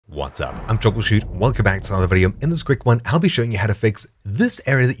What's up? I'm Troubleshoot. Welcome back to another video. In this quick one, I'll be showing you how to fix this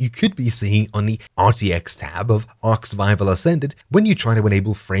error that you could be seeing on the RTX tab of Ark Survival Ascended when you try to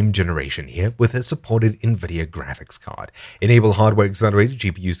enable frame generation here with a supported NVIDIA graphics card. Enable hardware accelerated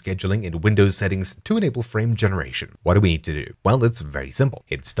GPU scheduling in Windows settings to enable frame generation. What do we need to do? Well, it's very simple.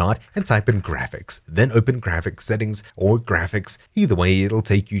 Hit start and type in graphics, then open graphics settings or graphics. Either way, it'll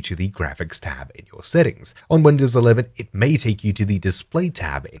take you to the graphics tab in your settings. On Windows 11, it may take you to the display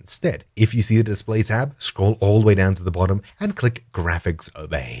tab instead. If you see the display tab, scroll all the way down to the bottom and click graphics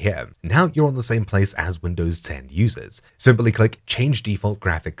over here. Now you're on the same place as Windows 10 users. Simply click change default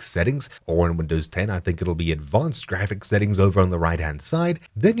graphics settings, or in Windows 10, I think it'll be advanced graphics settings over on the right hand side.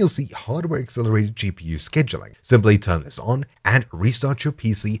 Then you'll see hardware accelerated GPU scheduling. Simply turn this on and restart your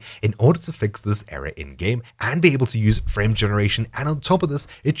PC in order to fix this error in game and be able to use frame generation. And on top of this,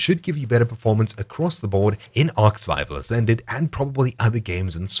 it should give you better performance across the board in Ark Survival Ascended and probably other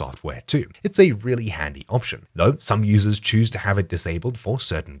games and software too. It's a really handy option, though some users choose to have it disabled for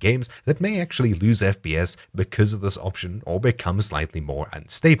certain games that may actually lose FPS because of this option or become slightly more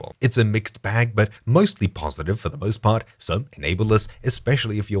unstable. It's a mixed bag, but mostly positive for the most part, so enable this,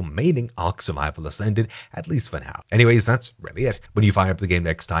 especially if you're maining Ark Survival Ascended, at least for now. Anyways, that's really it. When you fire up the game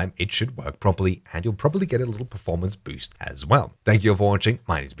next time, it should work properly and you'll probably get a little performance boost as well. Thank you all for watching.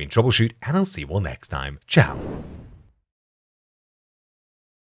 Mine has been Troubleshoot, and I'll see you all next time. Ciao.